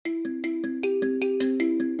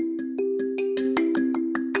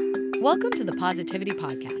Welcome to the Positivity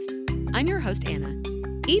Podcast. I'm your host, Anna.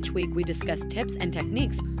 Each week, we discuss tips and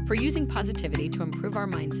techniques for using positivity to improve our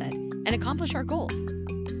mindset and accomplish our goals.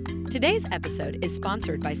 Today's episode is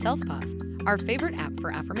sponsored by Selfpause, our favorite app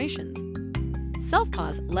for affirmations.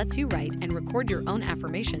 Selfpause lets you write and record your own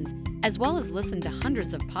affirmations, as well as listen to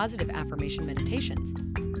hundreds of positive affirmation meditations.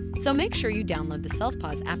 So make sure you download the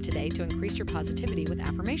Selfpause app today to increase your positivity with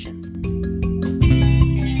affirmations.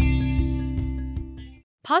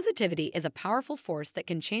 Positivity is a powerful force that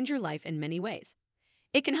can change your life in many ways.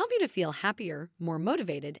 It can help you to feel happier, more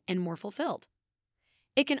motivated, and more fulfilled.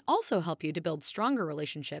 It can also help you to build stronger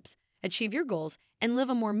relationships, achieve your goals, and live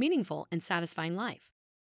a more meaningful and satisfying life.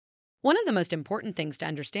 One of the most important things to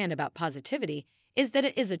understand about positivity is that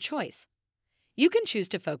it is a choice. You can choose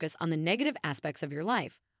to focus on the negative aspects of your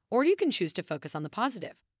life, or you can choose to focus on the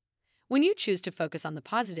positive. When you choose to focus on the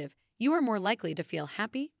positive, you are more likely to feel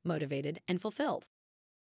happy, motivated, and fulfilled.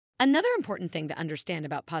 Another important thing to understand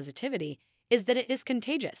about positivity is that it is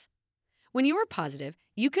contagious. When you are positive,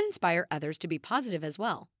 you can inspire others to be positive as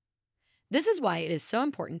well. This is why it is so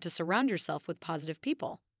important to surround yourself with positive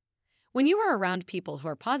people. When you are around people who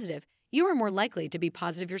are positive, you are more likely to be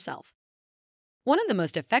positive yourself. One of the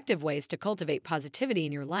most effective ways to cultivate positivity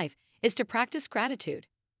in your life is to practice gratitude.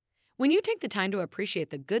 When you take the time to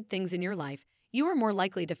appreciate the good things in your life, you are more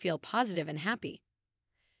likely to feel positive and happy.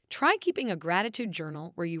 Try keeping a gratitude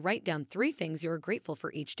journal where you write down 3 things you are grateful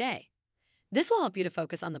for each day. This will help you to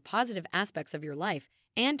focus on the positive aspects of your life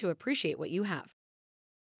and to appreciate what you have.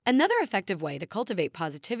 Another effective way to cultivate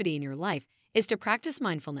positivity in your life is to practice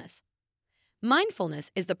mindfulness.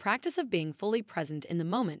 Mindfulness is the practice of being fully present in the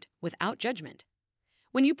moment without judgment.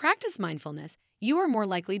 When you practice mindfulness, you are more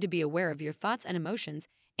likely to be aware of your thoughts and emotions,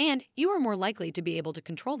 and you are more likely to be able to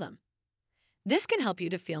control them. This can help you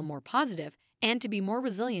to feel more positive and to be more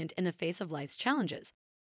resilient in the face of life's challenges.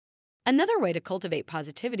 Another way to cultivate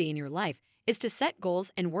positivity in your life is to set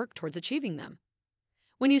goals and work towards achieving them.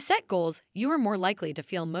 When you set goals, you are more likely to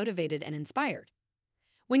feel motivated and inspired.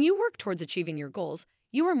 When you work towards achieving your goals,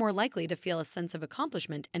 you are more likely to feel a sense of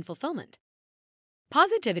accomplishment and fulfillment.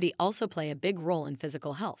 Positivity also plays a big role in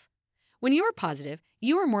physical health. When you are positive,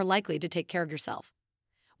 you are more likely to take care of yourself.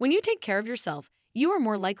 When you take care of yourself, you are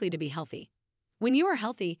more likely to be healthy. When you are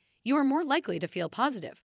healthy, you are more likely to feel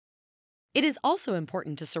positive. It is also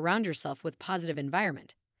important to surround yourself with positive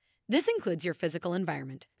environment. This includes your physical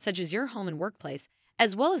environment, such as your home and workplace,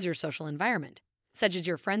 as well as your social environment, such as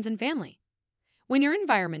your friends and family. When your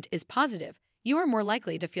environment is positive, you are more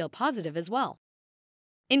likely to feel positive as well.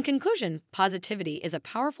 In conclusion, positivity is a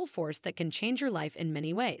powerful force that can change your life in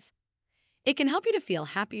many ways. It can help you to feel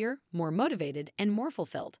happier, more motivated, and more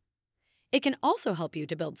fulfilled. It can also help you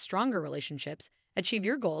to build stronger relationships, achieve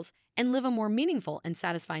your goals, and live a more meaningful and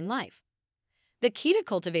satisfying life. The key to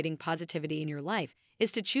cultivating positivity in your life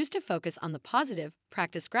is to choose to focus on the positive,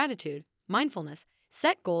 practice gratitude, mindfulness,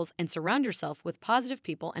 set goals, and surround yourself with positive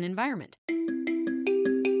people and environment.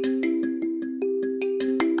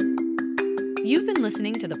 You've been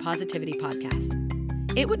listening to the Positivity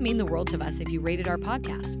Podcast. It would mean the world to us if you rated our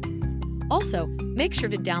podcast. Also, make sure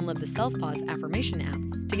to download the Selfpause affirmation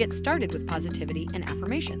app to get started with positivity and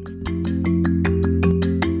affirmations.